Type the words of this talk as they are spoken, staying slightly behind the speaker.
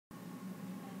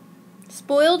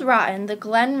Spoiled Rotten, the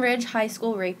Glen Ridge High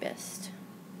School rapist.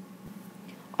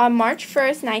 On March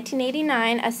 1st,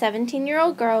 1989, a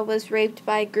 17-year-old girl was raped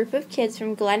by a group of kids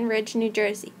from Glen Ridge, New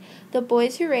Jersey. The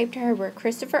boys who raped her were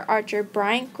Christopher Archer,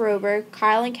 Bryant Grover,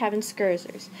 Kyle and Kevin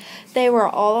Skurzers. They were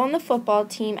all on the football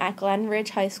team at Glen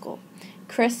Ridge High School.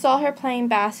 Chris saw her playing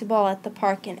basketball at the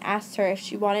park and asked her if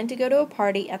she wanted to go to a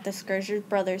party at the Skurzers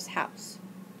brothers' house.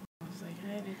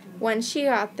 When she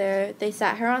got there, they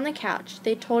sat her on the couch.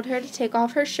 They told her to take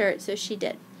off her shirt, so she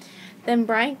did. Then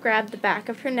Bryant grabbed the back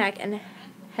of her neck and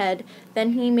head.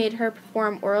 Then he made her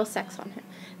perform oral sex on him.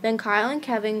 Then Kyle and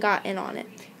Kevin got in on it.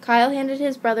 Kyle handed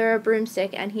his brother a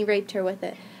broomstick, and he raped her with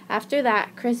it. After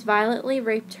that, Chris violently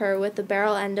raped her with the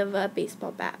barrel end of a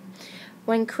baseball bat.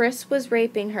 When Chris was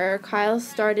raping her, Kyle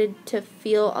started to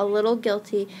feel a little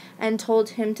guilty and told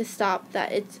him to stop,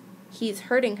 that he's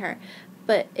hurting her.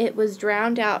 But it was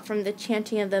drowned out from the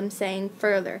chanting of them saying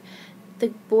further. The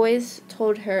boys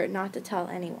told her not to tell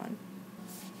anyone.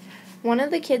 One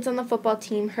of the kids on the football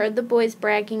team heard the boys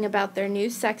bragging about their new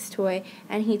sex toy,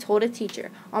 and he told a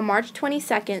teacher. On March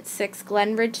 22nd, 6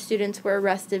 Glen Ridge students were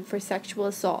arrested for sexual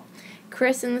assault.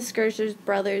 Chris and the Skurzers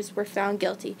brothers were found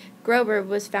guilty. Grover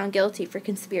was found guilty for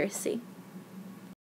conspiracy.